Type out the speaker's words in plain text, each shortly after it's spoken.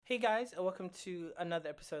Hey guys, and welcome to another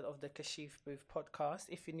episode of the Kashif Booth podcast.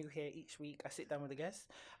 If you're new here, each week I sit down with a guest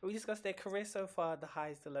and we discuss their career so far, the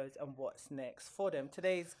highs, the lows, and what's next for them.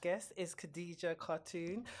 Today's guest is Khadijah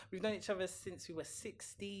Khatun. We've known each other since we were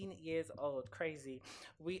 16 years old. Crazy.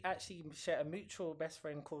 We actually share a mutual best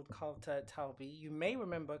friend called Carter Talby. You may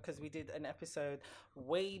remember because we did an episode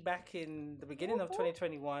way back in the beginning of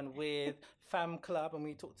 2021 with Fam Club, and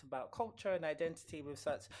we talked about culture and identity with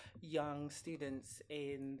such young students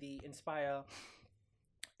in the Inspire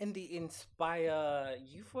youth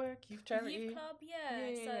charity. Youth club, Yeah, yeah.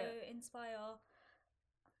 yeah, So yeah. Inspire.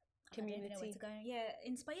 I don't even know where Community. to go. Yeah,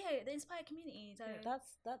 Inspire. Yeah, the Inspire community. So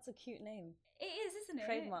That's a cute name. it is, isn't it?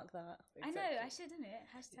 Trademark that. I know. Exactly. I should, isn't it?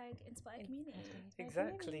 Hashtag Inspire community.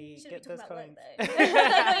 Exactly. Should Get we talk those about work coins. though?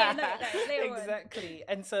 No, later on. Exactly.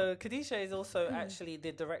 And so Khadijah is also actually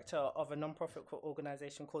the director of a non-profit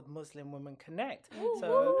organization called Muslim Women Connect.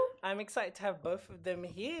 So I'm excited to have both of them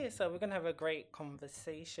here. So we're going to have a great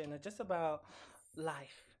conversation just about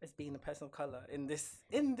life as being a person of color in the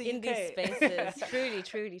In UK. these spaces. Truly.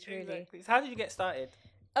 Exactly. So how did you get started?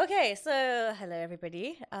 Okay, so hello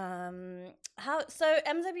everybody.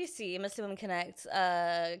 MWC, Muslim Women Connect,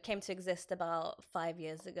 came to exist about 5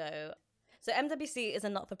 years ago. So MWC is a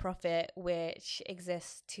not-for-profit which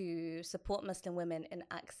exists to support Muslim women in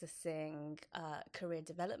accessing career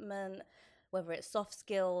development, whether it's soft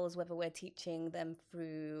skills, whether we're teaching them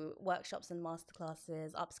through workshops and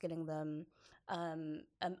masterclasses, upskilling them,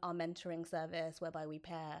 our mentoring service whereby we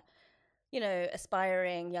pair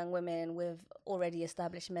aspiring young women with already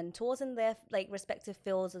established mentors in their respective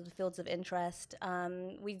fields of interest.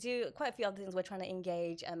 We do quite a few other things. We're trying to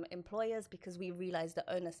engage employers because we realize the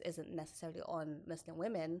onus isn't necessarily on Muslim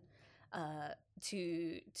women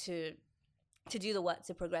to do the work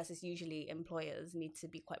to progress. It's usually employers need to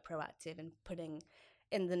be quite proactive in putting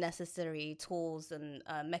in the necessary tools and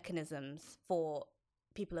mechanisms for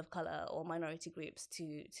people of color or minority groups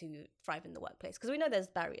to thrive in the workplace, because we know there's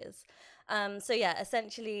barriers.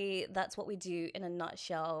 Essentially that's what we do in a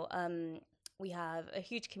nutshell. We have a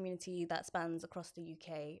huge community that spans across the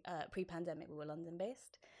UK. Pre-pandemic we were London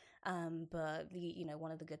based, but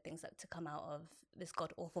one of the good things that to come out of this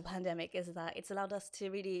god awful pandemic is that it's allowed us to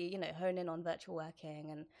really hone in on virtual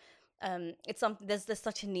working. And there's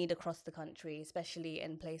such a need across the country, especially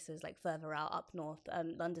in places like further out up north.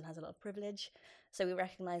 London has a lot of privilege, so we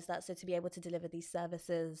recognize that. So to be able to deliver these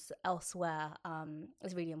services elsewhere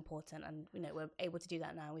is really important, and we're able to do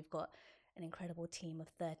that now. We've got an incredible team of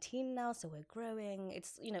 13 now, so we're growing.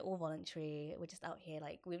 It's all voluntary. We're just out here,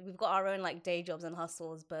 we've got our own day jobs and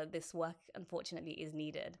hustles, but this work unfortunately is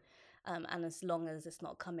needed. And as long as it's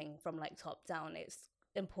not coming from top down, it's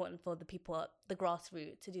important for the people at the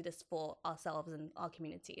grassroots to do this for ourselves and our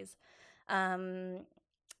communities. And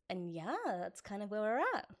yeah, that's kind of where we're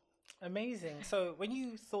at. Amazing. So when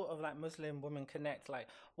you thought of Muslim Women Connect,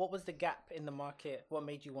 what was the gap in the market? What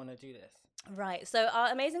made you want to do this? Right. So our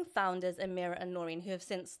amazing founders, Amira and Noreen, who have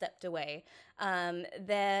since stepped away,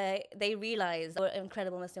 they realized there were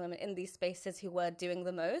incredible Muslim women in these spaces who were doing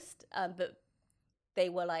the most, but they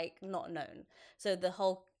were not known. So the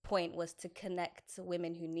whole point was to connect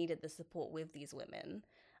women who needed the support with these women.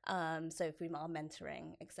 So through our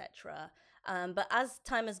mentoring, etc. But as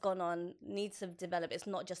time has gone on, needs have developed. It's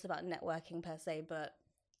not just about networking per se, but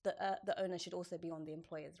the owner should also be on the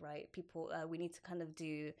employers, right? People, we need to kind of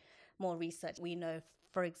do more research. We know,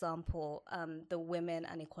 for example, the Women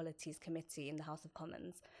and Equalities Committee in the House of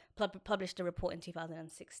Commons published a report in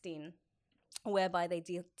 2016 whereby they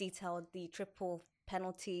detailed the triple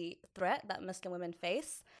penalty threat that Muslim women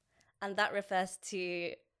face. And that refers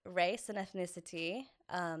to race and ethnicity,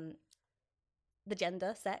 the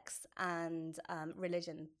gender, sex, and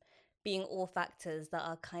religion being all factors that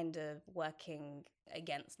are kind of working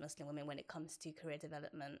against Muslim women when it comes to career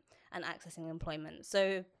development and accessing employment.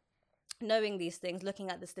 So knowing these things, looking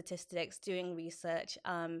at the statistics, doing research,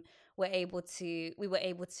 we were able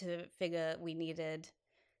to figure we needed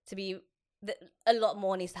to be a lot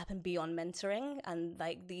more needs to happen beyond mentoring, and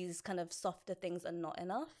these kind of softer things are not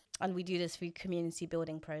enough. And we do this through community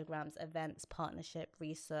building programs, events, partnership,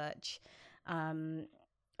 research.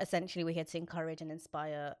 Essentially, we're here to encourage and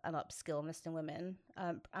inspire and upskill Muslim women,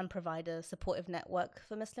 and provide a supportive network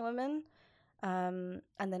for Muslim women. And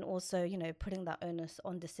then also, putting that onus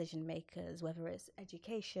on decision makers, whether it's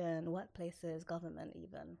education, workplaces, government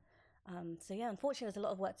even. Unfortunately, there's a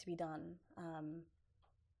lot of work to be done.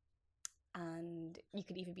 And you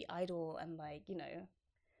could either be idle and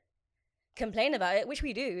complain about it, which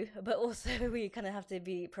we do, but also we kind of have to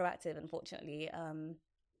be proactive, unfortunately.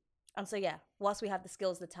 Whilst we have the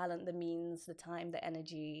skills, the talent, the means, the time, the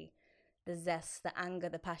energy, the zest, the anger,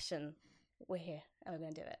 the passion. We're here and we're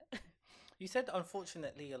going to do it. You said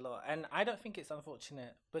unfortunately a lot, and I don't think it's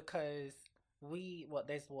unfortunate because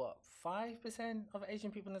there's 5% of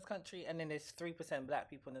Asian people in this country, and then there's 3% Black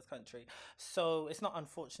people in this country. So it's not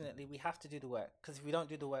unfortunately, we have to do the work, because if we don't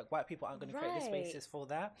do the work, white people aren't going to create the spaces for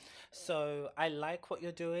that. So I like what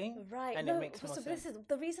you're doing, right? And no, it makes more sense. This is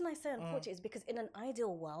the reason I say unfortunate is because in an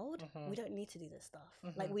ideal world, we don't need to do this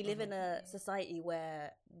stuff. Like we live in a society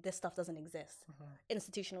where this stuff doesn't exist.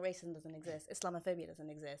 Institutional racism doesn't exist. Islamophobia doesn't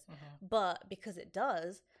exist. But because it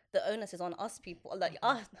does, the onus is on us people, like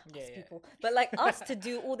us people, but like us to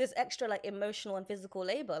do all this extra like emotional and physical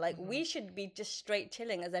labor. Like we should be just straight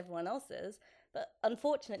chilling as everyone else is, but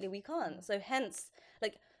unfortunately we can't. So hence,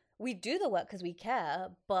 like we do the work because we care,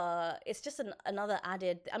 but it's just another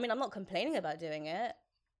added. I mean, I'm not complaining about doing it,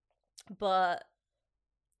 but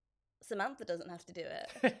Samantha doesn't have to do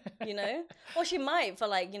it, you know? Or she might for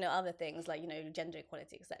like, you know, other things like, you know, gender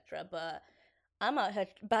equality, etc. But I'm out here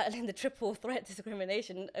battling the triple threat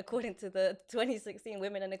discrimination according to the 2016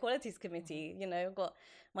 Women and Equalities Committee. You know, I've got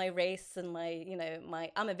my race and my, you know,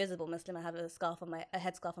 I'm a visible Muslim. I have a headscarf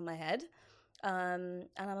on my head. And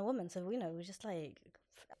I'm a woman. So, you know, we're just like,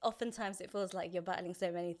 oftentimes it feels like you're battling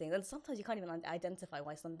so many things. And sometimes you can't even identify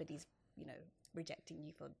why somebody's, you know, rejecting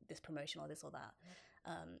you for this promotion or this or that.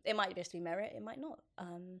 It might just be merit. It might not.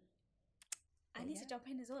 I need to jump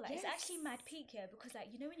in as well. Like, it's actually mad peak here because, like,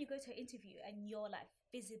 you know, when you go to an interview and you're like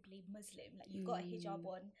visibly Muslim, like you've got a hijab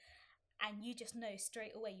on, and you just know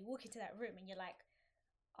straight away. You walk into that room and you're like,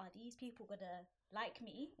 "Are these people gonna like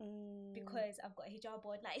me because I've got a hijab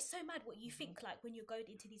on?" Like, it's so mad what you think. Like when you're going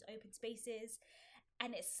into these open spaces,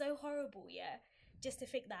 and it's so horrible, just to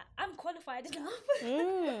think that I'm qualified enough,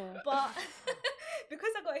 but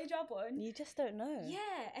because I got a hijab on, you just don't know.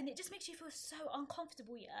 Yeah, and it just makes you feel so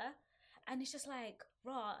uncomfortable, And it's just like,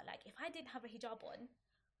 like if I didn't have a hijab on,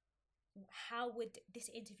 how would this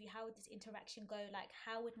interaction go? Like,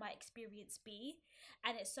 how would my experience be?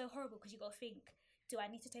 And it's so horrible because you got to think, do I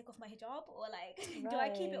need to take off my hijab or like, do I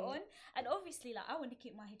keep it on? And obviously, like, I want to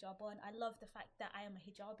keep my hijab on. I love the fact that I am a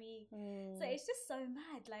hijabi. So it's just so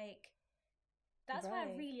mad. Like, that's why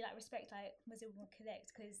I really like respect like Muslim Women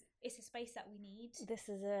Connect, because it's a space that we need. This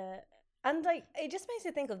is and like it just makes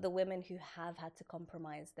you think of the women who have had to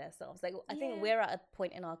compromise themselves. Like I think we're at a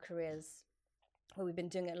point in our careers where we've been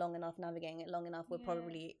doing it long enough, navigating it long enough. We're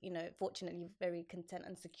probably, you know, fortunately very content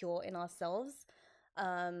and secure in ourselves.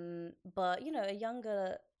 But you know, a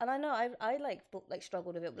younger, and I know I like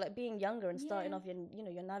struggled with it, like being younger and starting off,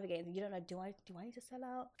 you're navigating. You don't know, do I need to sell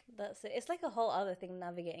out? That's it. It's like a whole other thing,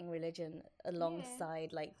 navigating religion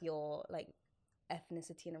alongside like your like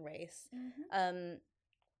ethnicity and race.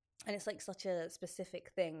 And it's like such a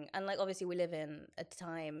specific thing, and like obviously we live in a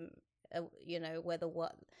time, you know, where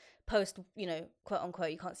post, you know, quote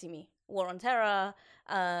unquote, you can't see me, war on terror,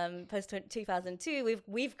 post 2002,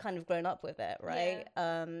 we've kind of grown up with it, right?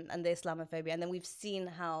 And the Islamophobia, and then we've seen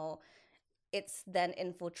how it's then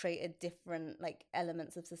infiltrated different like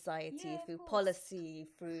elements of society through policy,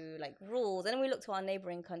 through like rules, and then we look to our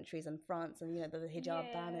neighboring countries and France, and you know, the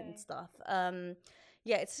hijab ban and stuff.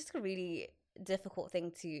 It's just a really difficult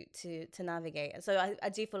thing to navigate. And so I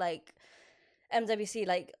do feel like MWC,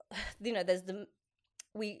 like, you know, there's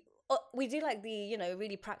we do like the, you know,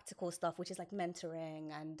 really practical stuff, which is like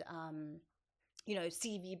mentoring and you know,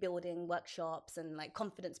 CV building workshops and like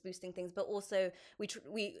confidence boosting things, but also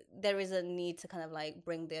there is a need to kind of like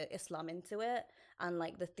bring the Islam into it, and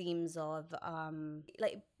like the themes of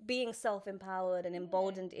like being self-empowered and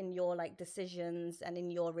emboldened in your like decisions and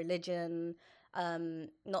in your religion,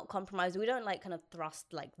 not compromise. We don't like kind of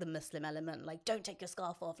thrust like the Muslim element, like don't take your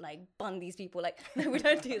scarf off, like bun these people, like no, we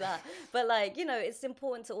don't do that. But like, you know, it's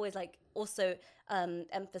important to always like also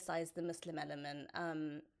emphasize the Muslim element,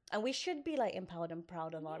 and we should be like empowered and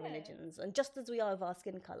proud of our religions, and just as we are of our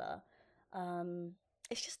skin color.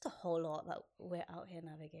 It's just a whole lot that we're out here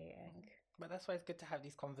navigating. But that's why it's good to have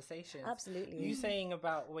these conversations. Absolutely. You saying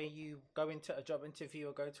about where you go into a job interview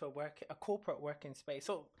or go to a corporate working space.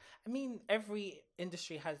 So, I mean, every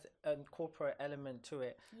industry has a corporate element to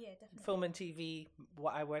it. Yeah, definitely. Film and TV,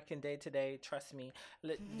 what I work in day to day, trust me.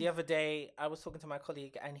 The other day, I was talking to my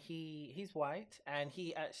colleague, and he's white, and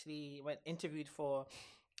he actually interviewed for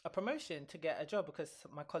a promotion to get a job because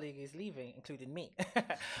my colleague is leaving, including me,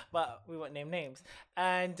 but we won't name names.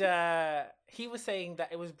 And he was saying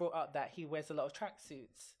that it was brought up that he wears a lot of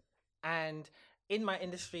tracksuits, and in my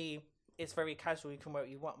industry it's very casual, you can wear what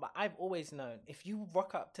you want. But I've always known if you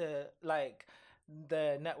rock up to like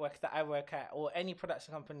the network that I work at or any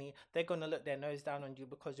production company, they're going to look their nose down on you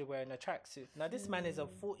because you're wearing a tracksuit. Now, this man is a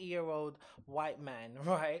 40-year-old white man,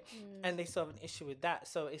 right? And they still have an issue with that.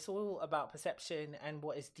 So it's all about perception and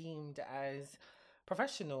what is deemed as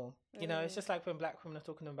professional. You know, it's just like when black women are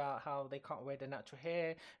talking about how they can't wear their natural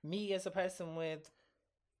hair. Me as a person with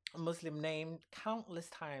a Muslim name, countless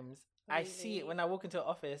times I see it when I walk into an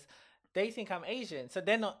office. They think I'm Asian, so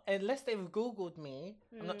they're not, unless they've Googled me.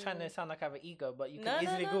 I'm not trying to sound like I have an ego, but you can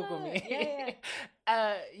easily Google me.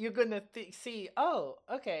 You're gonna see, oh,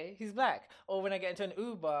 okay, he's black. Or when I get into an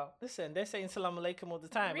Uber, listen, they're saying salam alaikum all the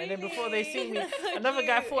time, and then before they see me, So another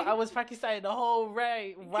guy cute. thought I was Pakistani the whole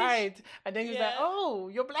ride, and then he was like, "Oh,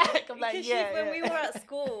 you're black." I'm like, Kashif, when we were at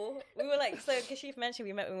school, we were like, so Kashif mentioned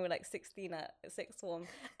we met when we were like 16 at sixth form.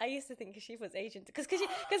 I used to think Kashif was Asian because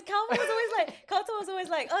Carlton was always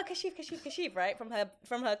like, oh, Kashif, right,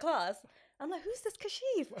 from her class. I'm like, who's this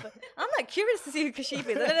Kashif? I'm like curious to see who Kashif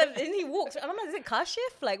is. And then he walks, and I'm like, is it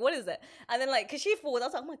Kashif? Like, what is it? And then like Kashif walks, I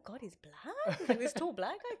was like, oh my God, he's black? Like, this tall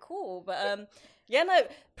black guy? Cool. But yeah, no,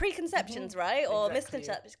 preconceptions, right? Or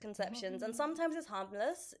misconceptions. And sometimes it's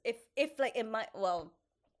harmless. If like it might, well,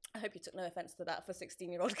 I hope you took no offense to that for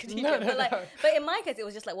 16-year-old Khadijah. But in my case, it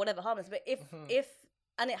was just like whatever, harmless. But if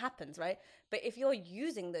and it happens, right? But if you're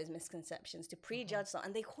using those misconceptions to prejudge something,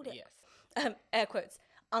 and they call it, air quotes,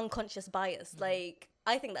 unconscious bias. Like,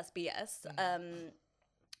 I think that's BS.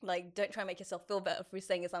 Like, don't try and make yourself feel better for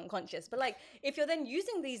saying it's unconscious. But like, if you're then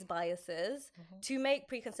using these biases to make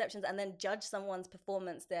preconceptions and then judge someone's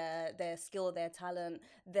performance, their skill, their talent,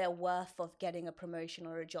 their worth of getting a promotion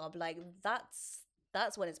or a job, like that's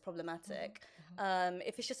when it's problematic.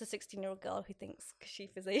 If it's just a 16-year-old girl who thinks Kashif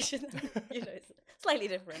is Asian, you know, it's slightly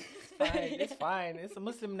different. It's fine. It's a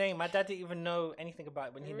Muslim name. My dad didn't even know anything about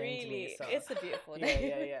it when he named me. So. It's a beautiful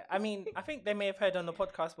name. Yeah. I mean, I think they may have heard on the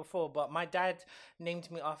podcast before, but my dad named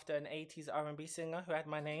me after an 80s R&B singer who had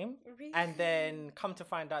my name. Really? And then come to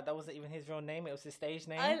find out that wasn't even his real name. It was his stage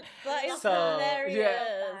name. That is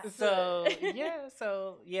hilarious. So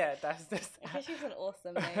that's just... Kashif's an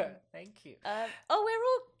awesome name. Thank you. We're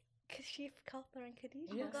all Kashif, Kalthar, and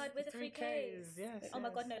Khadijah. Oh my God, with the 3Ks. Yes. Oh my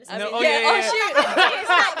God, no. Shoot.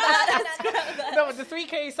 No, but the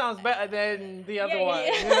 3K sounds better than the other one.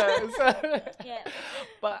 Yeah.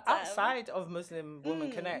 But outside of Muslim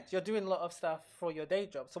Women Connect, you're doing a lot of stuff for your day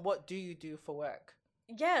job. So what do you do for work?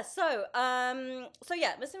 Yeah, so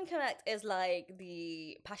Muslim Connect is like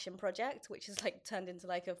the passion project, which is like turned into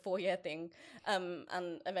like a 4-year thing,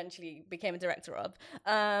 and eventually became a director of.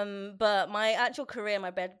 But my actual career,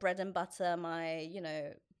 my bread and butter, my, you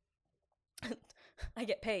know, I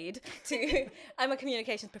get paid to, I'm a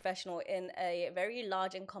communications professional in a very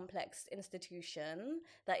large and complex institution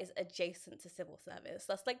that is adjacent to civil service.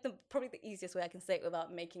 That's like probably the easiest way I can say it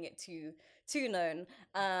without making it too known.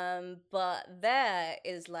 But there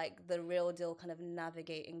is like the real deal kind of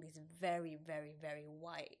navigating these very, very, very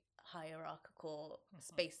white hierarchical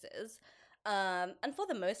spaces. And for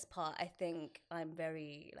the most part, I think I'm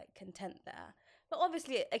very like content there. But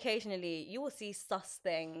obviously, occasionally, you will see sus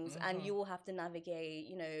things and you will have to navigate,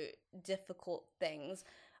 you know, difficult things.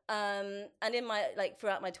 And in my, like,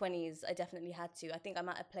 throughout my 20s, I definitely had to. I think I'm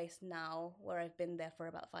at a place now where I've been there for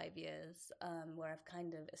about 5 years, where I've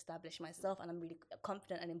kind of established myself and I'm really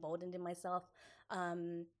confident and emboldened in myself.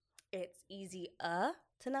 It's easier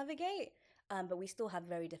to navigate. But we still have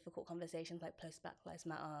very difficult conversations like post-Black Lives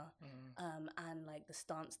Matter and like the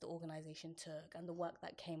stance the organization took and the work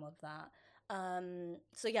that came of that.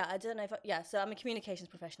 So yeah, I don't know if so I'm a communications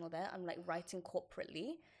professional there. I'm like writing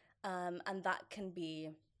corporately, and that can be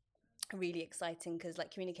really exciting because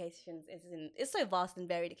like communications is so vast and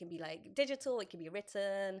varied. It can be like digital, it can be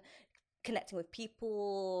written, connecting with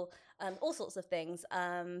people, all sorts of things.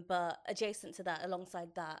 But adjacent to that, alongside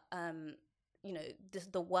that, you know,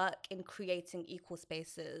 the work in creating equal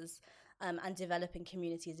spaces and developing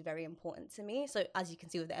community is very important to me. So as you can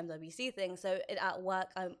see with the MWC thing, so at work,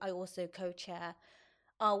 I also co-chair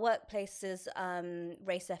our workplace's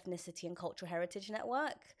race, ethnicity and cultural heritage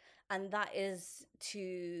network. And that is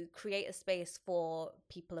to create a space for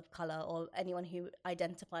people of color or anyone who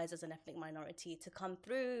identifies as an ethnic minority to come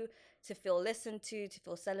through, to feel listened to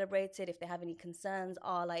feel celebrated. If they have any concerns,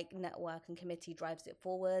 our like network and committee drives it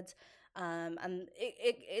forward. And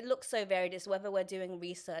it looks so varied. It's whether we're doing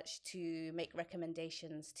research to make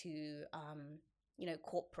recommendations to, you know,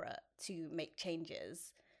 corporate to make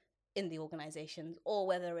changes in the organizations, or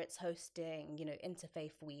whether it's hosting, you know,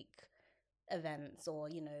 Interfaith Week events or,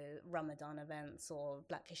 you know, Ramadan events or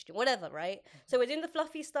Black History, whatever, right? So we're doing the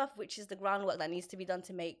fluffy stuff, which is the groundwork that needs to be done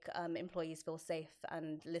to make employees feel safe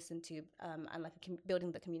and listened to and like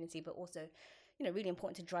building the community, but also, really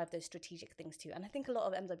important to drive those strategic things too. And I think a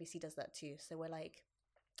lot of MWC does that too. So we're like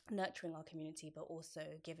nurturing our community, but also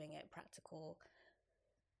giving it practical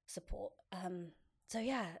support. So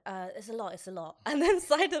yeah, it's a lot. And then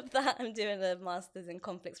side of that, I'm doing a master's in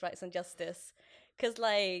conflicts, rights and justice, because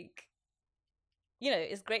like,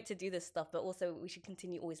 it's great to do this stuff, but also we should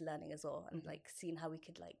continue always learning as well, and like seeing how we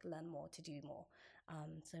could like learn more to do more.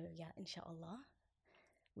 So yeah, inshallah,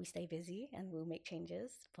 we stay busy and we'll make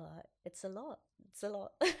changes, but it's a lot.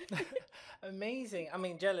 Amazing. I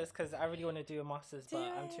mean, jealous because I really want to do a master's, but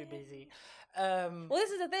I'm too busy. Well,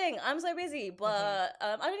 this is the thing. I'm so busy, but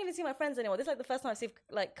I don't even see my friends anymore. This is like the first time I've seen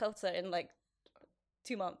like Kota in like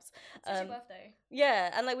 2 months. It's your birthday.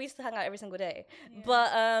 Yeah, and like we used to hang out every single day. Yeah.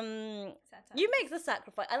 But you make the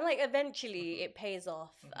sacrifice, and like eventually it pays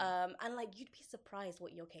off. And like you'd be surprised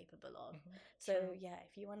what you're capable of. So yeah,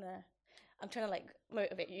 if you wanna, I'm trying to like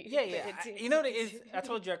motivate you. Yeah. You know what it is? I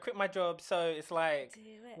told you I quit my job, so it's like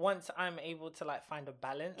once I'm able to like find a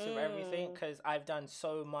balance of everything, because I've done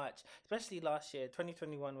so much, especially last year.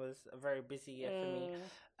 2021 was a very busy year for me.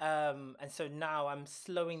 And so now I'm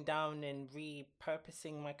slowing down and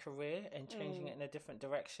repurposing my career and changing it in a different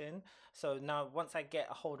direction. So now once I get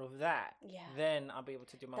a hold of that, then I'll be able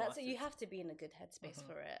to do my master's. You have to be in a good headspace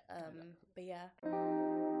for it. But yeah.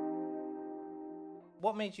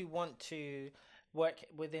 What made you want to work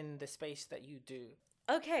within the space that you do?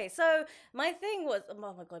 Okay, so my thing was, oh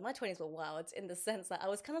my God, my 20s were wild in the sense that I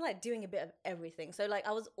was kind of like doing a bit of everything. So like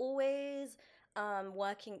I was always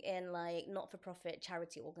working in like not-for-profit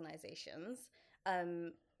charity organizations,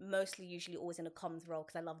 mostly usually always in a comms role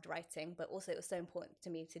because I loved writing, but also it was so important to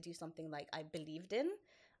me to do something like I believed in,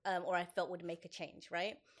 or I felt would make a change,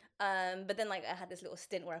 right? But then like I had this little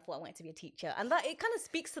stint where I thought I wanted to be a teacher, and that it kind of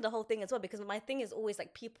speaks to the whole thing as well, because my thing is always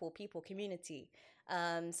like people, community.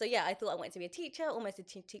 So yeah, I thought I wanted to be a teacher, almost did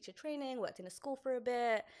teacher training, worked in a school for a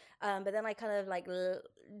bit, but then I kind of like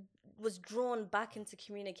was drawn back into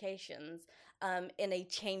communications in a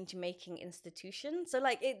change-making institution. So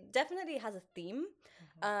like it definitely has a theme.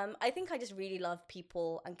 I think I just really love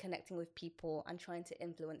people and connecting with people and trying to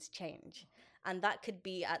influence change, and that could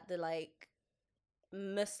be at the like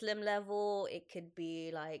Muslim level, it could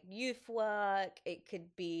be like youth work, it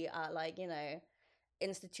could be at like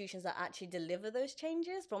institutions that actually deliver those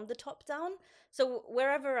changes from the top down. So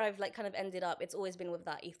wherever I've like kind of ended up, it's always been with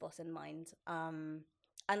that ethos in mind, and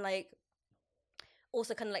like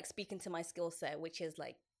also kind of like speaking to my skill set, which is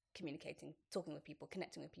like communicating, talking with people,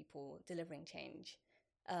 connecting with people, delivering change,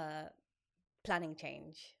 planning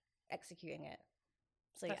change, executing it.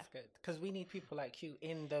 So that's good, because we need people like you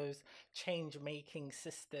in those change-making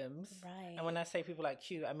systems. Right. And when I say people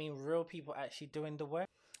like you, I mean real people actually doing the work.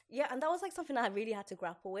 Yeah, and that was like something that I really had to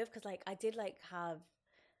grapple with, because like I did like have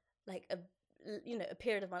like a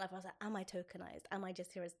period of my life where I was like, am I tokenized? Am I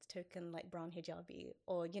just here as the token like brown hijabi?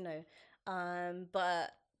 Or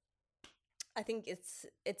but I think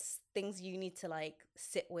it's things you need to like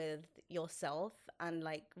sit with yourself and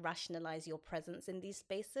like rationalize your presence in these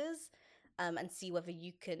spaces. And see whether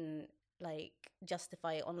you can like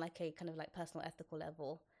justify it on like a kind of like personal ethical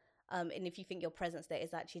level, and if you think your presence there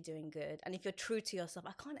is actually doing good, and if you're true to yourself.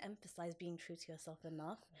 I can't emphasize being true to yourself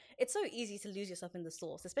enough. It's so easy to lose yourself in the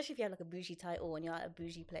source, especially if you have like a bougie title and you're at a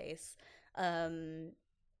bougie place, and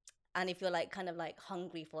if you're like kind of like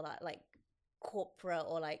hungry for that like corporate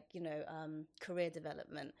or like career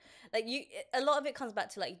development, like a lot of it comes back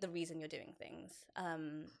to like the reason you're doing things.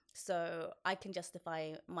 So I can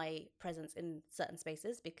justify my presence in certain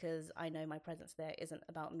spaces because I know my presence there isn't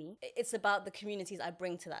about me. It's about the communities I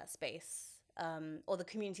bring to that space, or the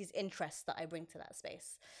community's interests that I bring to that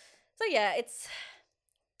space. So yeah, it's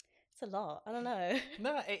a lot. I don't know.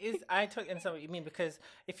 No, it is. I totally understand what you mean, because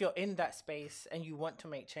if you're in that space and you want to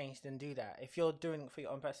make change, then do that. If you're doing it for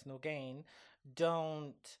your own personal gain,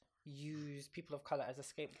 don't use people of color as a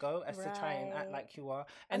scapegoat as to try and act like you are.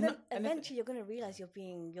 And then eventually you're going to realize you're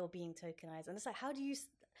being tokenized, and it's like, how do you?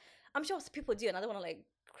 I'm sure people do, and I don't want to like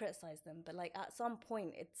criticize them, but like at some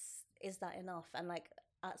point, is that enough? And like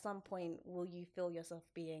at some point, will you feel yourself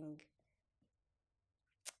being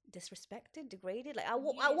disrespected, degraded? Like at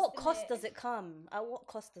what cost does it come? At what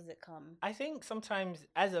cost does it come? I think sometimes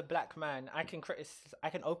as a black man, I can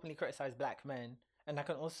openly criticize black men, and I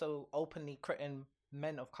can also openly criticize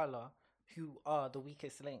men of color who are the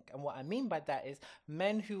weakest link. And what I mean by that is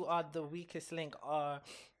men who are the weakest link are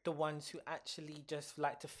the ones who actually just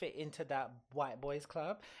like to fit into that white boys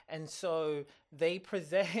club, and so they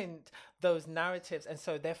present those narratives, and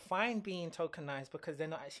so they're fine being tokenized because they're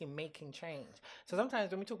not actually making change. So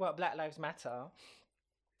sometimes when we talk about Black Lives Matter,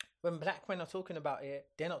 when black men are talking about it,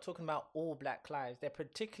 they're not talking about all black lives. They're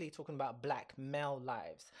particularly talking about black male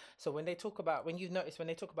lives. So when they talk about, when you notice when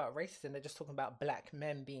they talk about racism, they're just talking about black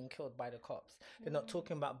men being killed by the cops. They're not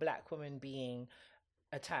talking about black women being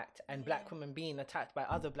attacked and black women being attacked by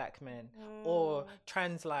other black men, or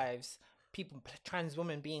trans lives, trans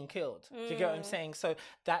women being killed. Do you get what I'm saying? So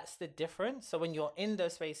that's the difference. So when you're in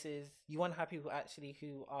those spaces, you want to have people actually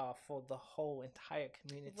who are for the whole entire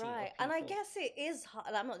community, right? And I guess it is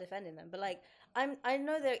hard. I'm not defending them, but like I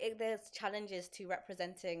know there's challenges to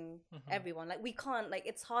representing everyone. Like we can't, like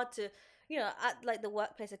it's hard to, you know, at like the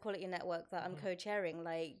Workplace Equality Network that I'm co-chairing,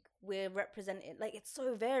 like we're representing, like it's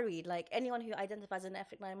so varied. Like anyone who identifies as an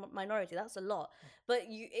ethnic minority, that's a lot. But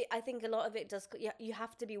I think a lot of it does. You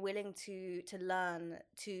have to be willing to learn,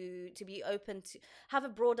 to be open, to have a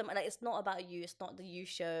broader. Like it's not about you. It's not the you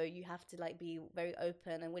show. You have to like be very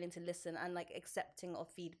open and willing to listen and like accepting of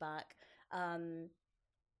feedback.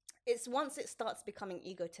 It's once it starts becoming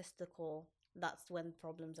egotistical, that's when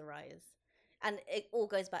problems arise. And it all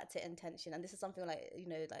goes back to intention, and this is something like, you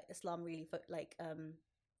know, like Islam really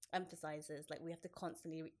emphasizes. Like we have to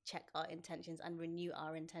constantly check our intentions and renew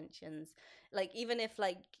our intentions. Like even if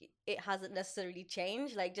like it hasn't necessarily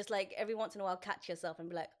changed, like just like every once in a while catch yourself and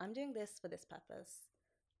be like, I'm doing this for this purpose,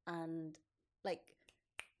 and like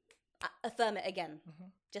affirm it again,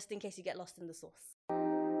 just in case you get lost in the sauce.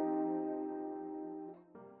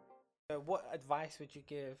 What advice would you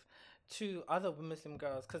give to other Muslim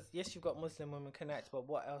girls? Because yes, you've got Muslim Women Connect, but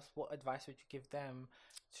what else? What advice would you give them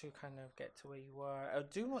to kind of get to where you are, or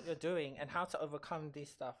do what you're doing, and how to overcome this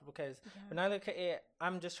stuff? Because when I look at it,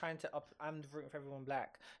 I'm just trying to I'm rooting for everyone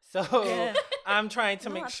black, so I'm trying to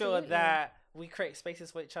make sure that we create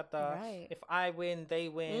spaces for each other. Right. If I win, they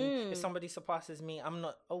win. If somebody surpasses me, I'm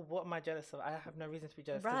not, oh, what am I jealous of? I have no reason to be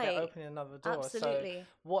jealous, because they're opening another door. Absolutely. So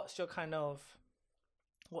what's your kind of,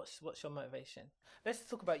 what's your motivation? Let's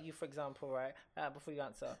talk about you, for example, right? Before you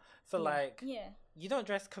answer. So like, you don't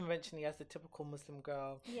dress conventionally as the typical Muslim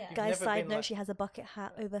girl. Yeah. Guys, side note, she has a bucket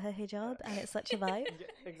hat over her hijab, and it's such a vibe.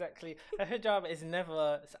 Exactly. Her hijab is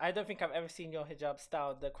never, I don't think I've ever seen your hijab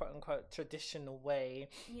styled the quote unquote traditional way.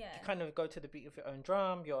 Yeah. You kind of go to the beat of your own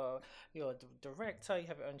drum. You're a director, you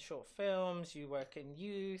have your own short films, you work in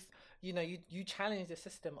youth. You know, you challenge the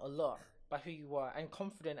system a lot by who you are, and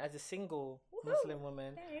confident as a single Muslim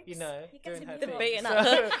woman. Thanks. You know, doing her thing. Baiting out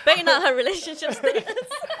her relationship status.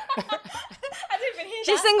 I didn't even hear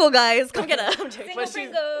She's that. single, guys. Come get her. I'm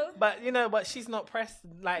joking. But you know, but she's not pressed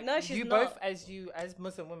like no, she's you not. both as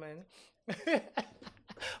Muslim women.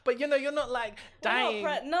 But you know, you're not like dying.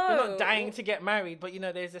 You're not dying to get married. But you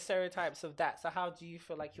know, there's the stereotypes of that. So how do you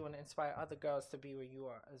feel like you want to inspire other girls to be where you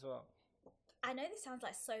are as well? I know this sounds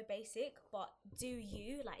like so basic, but do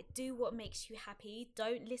what makes you happy.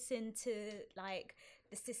 Don't listen to like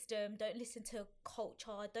the system. Don't listen to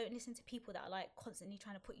culture. Don't listen to people that are like constantly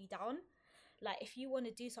trying to put you down. Like if you want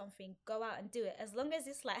to do something, go out and do it. As long as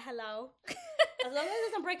it's like halal. As long as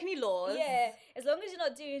it doesn't break any laws. Yeah. As long as you're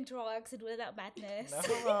not doing drugs and all of that madness.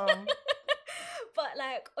 No. But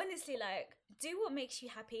like honestly, like do what makes you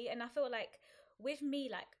happy. And I feel like with me,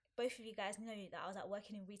 like both of you guys know that I was like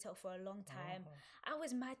working in retail for a long time. I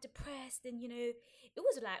was mad depressed, and you know, it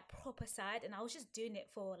was like proper sad, and I was just doing it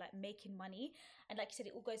for like making money. And like you said,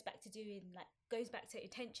 it all goes back to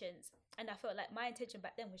intentions. And I felt like my intention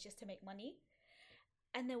back then was just to make money.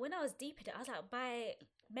 And then when I was deep in it, I was like, my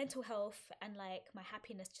mental health and like my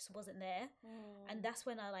happiness just wasn't there. And that's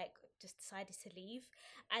when I like just decided to leave.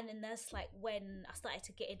 And then that's like when I started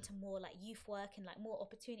to get into more like youth work and like more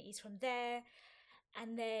opportunities from there.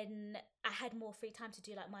 And then I had more free time to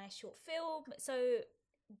do like my short film. So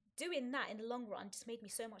doing that in the long run just made me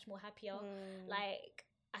so much more happier. Like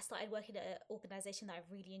I started working at an organisation that I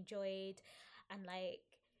really enjoyed, and like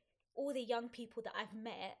all the young people that I've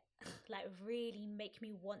met like really make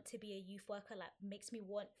me want to be a youth worker. Like makes me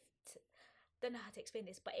want to, don't know how to explain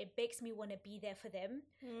this, but it makes me want to be there for them,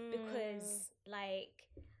 because like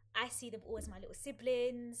I see them all as my little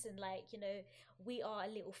siblings, and like, you know, we are a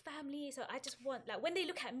little family. So I just want, like, when they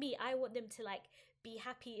look at me, I want them to like be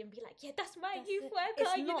happy and be like, yeah, that's my youth worker.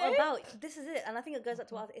 It's not about, this is it. And I think it goes up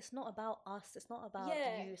to us. It's not about us. It's not about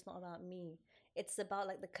you. It's not about me. It's about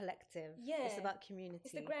like the collective. Yeah. It's about community.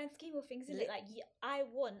 It's the grand scheme of things, isn't it? Like, I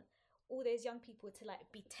want all those young people to like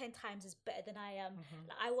be 10 times as better than I am.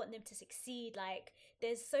 Like I want them to succeed. Like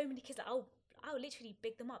there's so many kids that I'll literally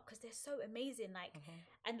big them up because they're so amazing. Like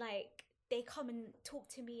and like they come and talk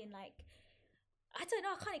to me, and like I don't know,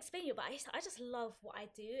 I can't explain it, but I just love what I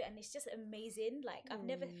do, and it's just amazing. Like I've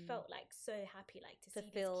never felt like so happy, like to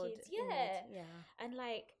fulfilled, see these kids. And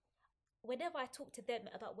like whenever I talk to them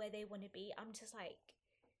about where they want to be, I'm just like,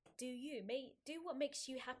 do you. Do what makes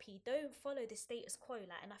you happy. Don't follow the status quo.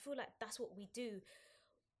 Like, and I feel like that's what we do.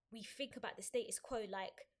 We think about the status quo,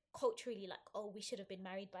 like culturally, like, oh, we should have been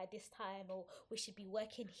married by this time, or we should be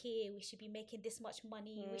working here, we should be making this much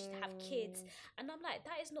money, we should have kids. And I'm like,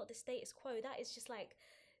 that is not the status quo. That is just like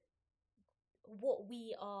what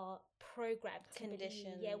we are programmed to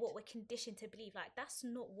Conditioned. believe. Yeah, what we're conditioned to believe. Like, that's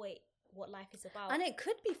not what life is about. And it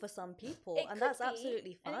could be for some people, It and could that's be,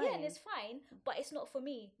 absolutely fine. and yeah, and it's fine, but it's not for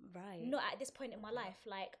me. Right. Not at this point in my life.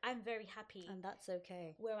 Like, I'm very happy And that's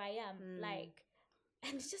okay. where I am. Like,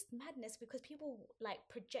 and it's just madness because people like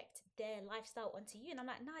project their lifestyle onto you, and I'm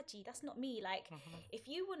like, nah, G, that's not me. Like, if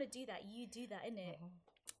you want to do that, you do that, innit?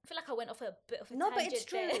 I feel like I went off a bit of a No, but tangent it's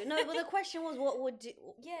true. there. No, but the question was, what would you...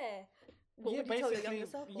 Yeah. What would you tell your younger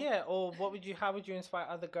self? Yeah, or how would you inspire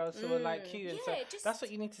other girls who are like you? And Yeah, so that's what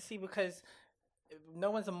you need to see, because no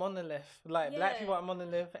one's a monolith. Like, black people aren't a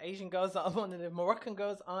monolith, Asian girls aren't a monolith, Moroccan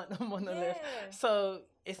girls aren't a monolith. Yeah. So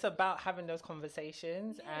it's about having those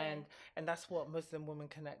conversations, and that's what Muslim Women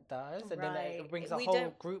Connect does. And then it brings a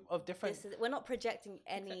whole group of different... We're not projecting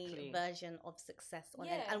any version of success on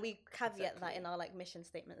it. And we caveat that in our like mission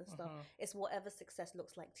statement and stuff. It's whatever success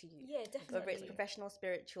looks like to you. Yeah, definitely. Whether it's professional,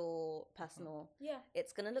 spiritual, personal. Yeah.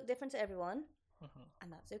 It's going to look different to everyone.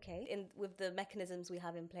 And that's okay. With the mechanisms we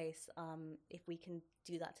have in place, if we can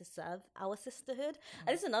do that to serve our sisterhood.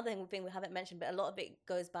 And this is another thing we haven't mentioned, but a lot of it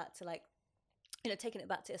goes back to like, you know, taking it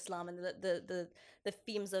back to Islam and the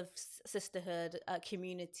themes of sisterhood,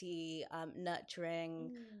 community,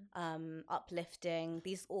 nurturing, uplifting.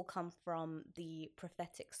 These all come from the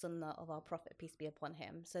prophetic sunnah of our Prophet, peace be upon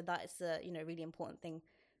him. So that is a, you know, really important thing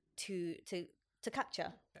to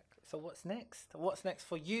capture. So what's next? What's next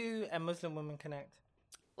for you and Muslim Women Connect?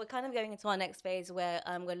 We're kind of going into our next phase where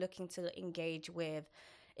we're looking to engage with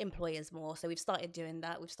employers more. So we've started doing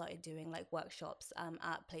that. We've started doing like workshops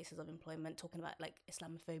at places of employment, talking about like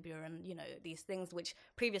Islamophobia and, you know, these things which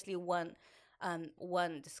previously weren't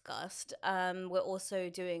discussed. We're also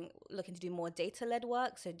looking to do more data-led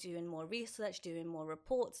work, so doing more research, doing more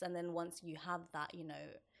reports, and then once you have that, you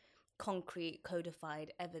know, concrete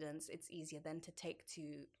codified evidence, it's easier then to take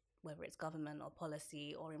to whether it's government or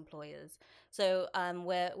policy or employers. So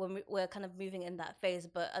we're kind of moving in that phase,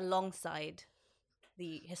 but alongside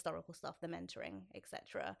the historical stuff, the mentoring,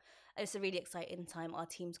 etc. It's a really exciting time. Our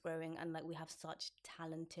team's growing, and like we have such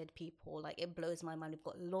talented people. Like, it blows my mind. We've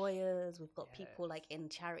got lawyers, we've got people like in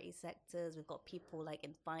charity sectors, we've got people like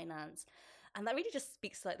in finance. And that really just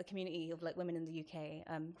speaks to like the community of like women in the UK,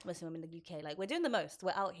 Muslim women in the UK. Like, we're doing the most,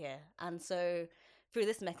 we're out here. And so through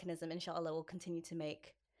this mechanism, inshallah, we'll continue to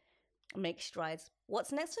make strides.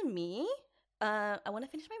 What's next for me? I want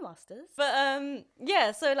to finish my master's, but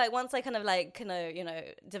yeah. So like once I kind of like you know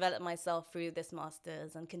develop myself through this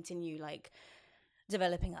master's and continue like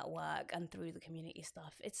developing at work and through the community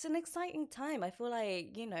stuff, it's an exciting time. I feel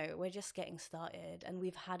like, you know, we're just getting started, and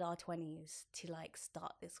we've had our 20s to like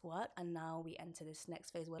start this work, and now we enter this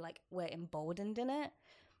next phase where like we're emboldened in it.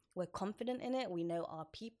 We're confident in it. We know our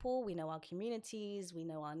people, we know our communities, we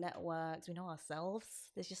know our networks, we know ourselves.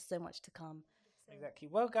 There's just so much to come. Exactly.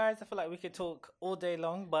 Well, guys, I feel like we could talk all day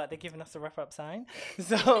long, but they're giving us a wrap-up sign.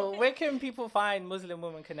 So where can people find Muslim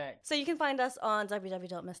Women Connect? So you can find us on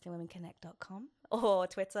www.muslimwomenconnect.com or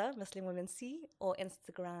Twitter, Muslim Women C, or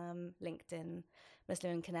Instagram, LinkedIn,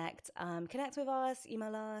 Muslim Women Connect. Connect with us,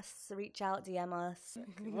 email us, reach out, DM us.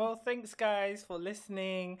 Well, thanks, guys, for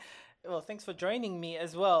listening. Well, thanks for joining me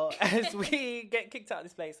as well as we get kicked out of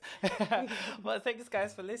this place. But thanks,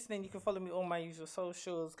 guys, for listening. You can follow me on my usual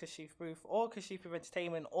socials, Kashif Booth or Kashif Booth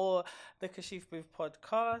Entertainment or the Kashif Booth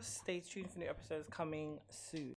podcast. Stay tuned for new episodes coming soon.